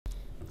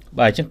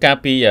Bài chẳng cả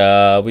pi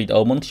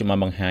video muốn chỉ mà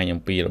bằng hai những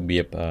piរ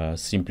បៀប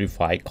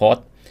simplify chord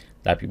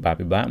ដែលពិ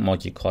បាកមក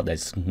ជា chord ដែល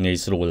ងាយ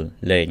ស្រួល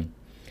លេង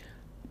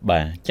បា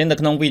ទអញ្ចឹងនៅ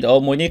ក្នុងវីដេអូ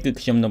មួយនេះគឺ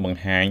ខ្ញុំនឹងប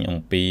ង្ហាញអំ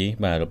ពី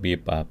បាទរបៀប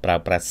ប្រើ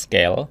ប្រាស់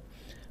scale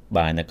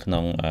បាទនៅក្នុ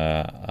ង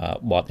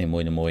បទនីមួ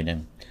យៗហ្នឹង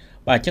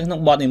បាទអញ្ចឹងក្នុង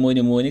បទនីមួយៗ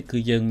នេះគឺ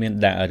យើងមាន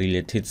ដាក់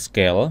related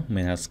scale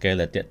មានថា scale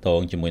ដែលតាក់ទង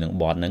ជាមួយនឹង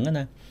បទហ្នឹង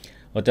ណា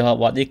ឧទាហរណ៍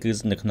បទនេះគឺ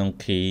នៅក្នុង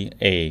key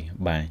A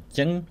បាទអញ្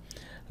ចឹង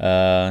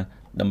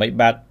ដើម្បី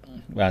បើក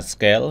បាទ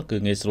scale គឺ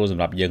ងាយស្រួលស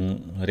ម្រាប់យើង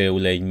រាវ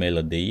លេង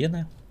melody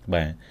ណា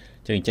បាទ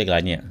អញ្ចឹងចុចកន្លែ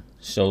ងនេះ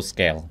show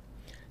scale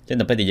អញ្ចឹង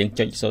ដល់ពេលដែលយើង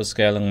ចុច show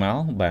scale ហ្នឹងមក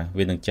បាទ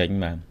វានឹងចេញ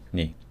បាទ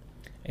នេះ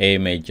A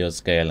major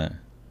scale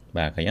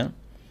បាទឃើញទេ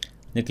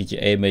នេះគឺជា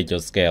A major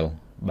scale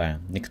បាទ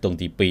នេះខ្ទង់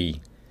ទី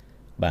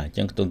2បាទអញ្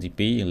ចឹងខ្ទង់ទី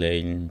2យើងលេ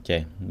ង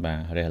ចេះបាទ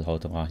រះរហូត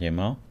ទាំងអស់ចេះ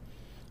មក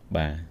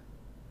បាទ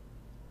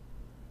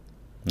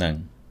ហ្នឹង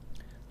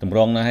តម្រ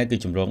ងនោះហើយគឺ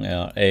ចម្រង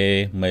A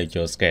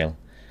major scale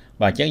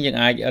បាទអញ្ចឹងយើង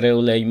អាចរាវ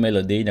លេង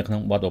melody នៅក្នុ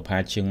ងបទបុប្ផា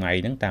ជើងម៉ៃ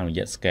ហ្នឹងតាមរ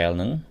យៈ scale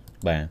ហ្នឹង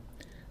បាទ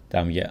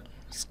តាមរយៈ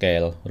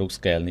scale រូប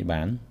scale នេះ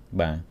បាន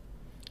បាទ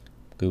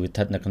គឺវាស្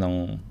ថិតនៅក្នុង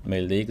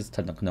melody គឺស្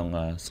ថិតនៅក្នុង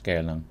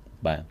scale ហ្នឹង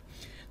បាទ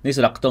នេះស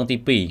ម្រាប់ខ្ទង់ទី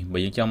2បើ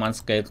យើងចង់បាន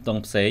scale ខ្ទង់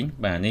ផ្សេង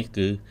បាទនេះ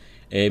គឺ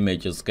A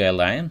major scale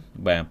ដែរ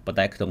បាទប៉ុន្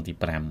តែខ្ទង់ទី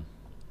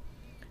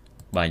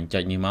5បាទចុ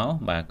ចនេះមក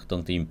បាទខ្ទ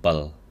ង់ទី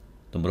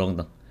7តម្រង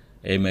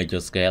A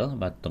major scale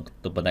បាទប៉ុ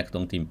ន្តែខ្ទ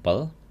ង់ទី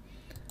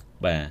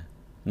7បាទ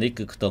នេះ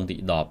គឺខ្ទង់ទី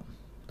10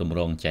តម្រ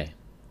ងចេះ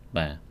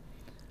បាទ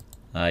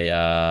ហើយ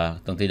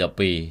ខ្ទង់ទី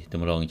12ត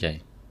ម្រងចេះ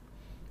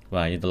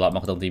បាទយើងត្រឡប់ម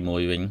កខ្ទង់ទី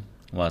1វិញ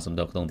បាទសំ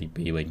ដៅខ្ទង់ទី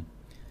2វិញ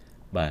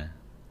បាទ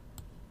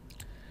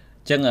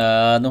អញ្ចឹង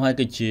នោះហើយ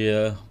គឺជា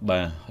បា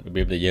ទរ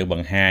បៀបដែលយើងប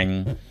ង្ហាញ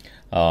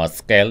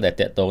scale ដែល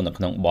តាក់ទងនៅ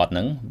ក្នុងបទហ្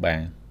នឹងបា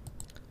ទ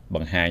ប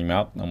ង្ហាញម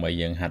កដើម្បី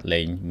យើងហាត់លេ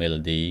ង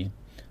melody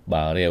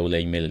បាទរាវលេ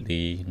ង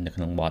melody នៅ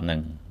ក្នុងបទហ្នឹង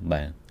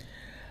បាទ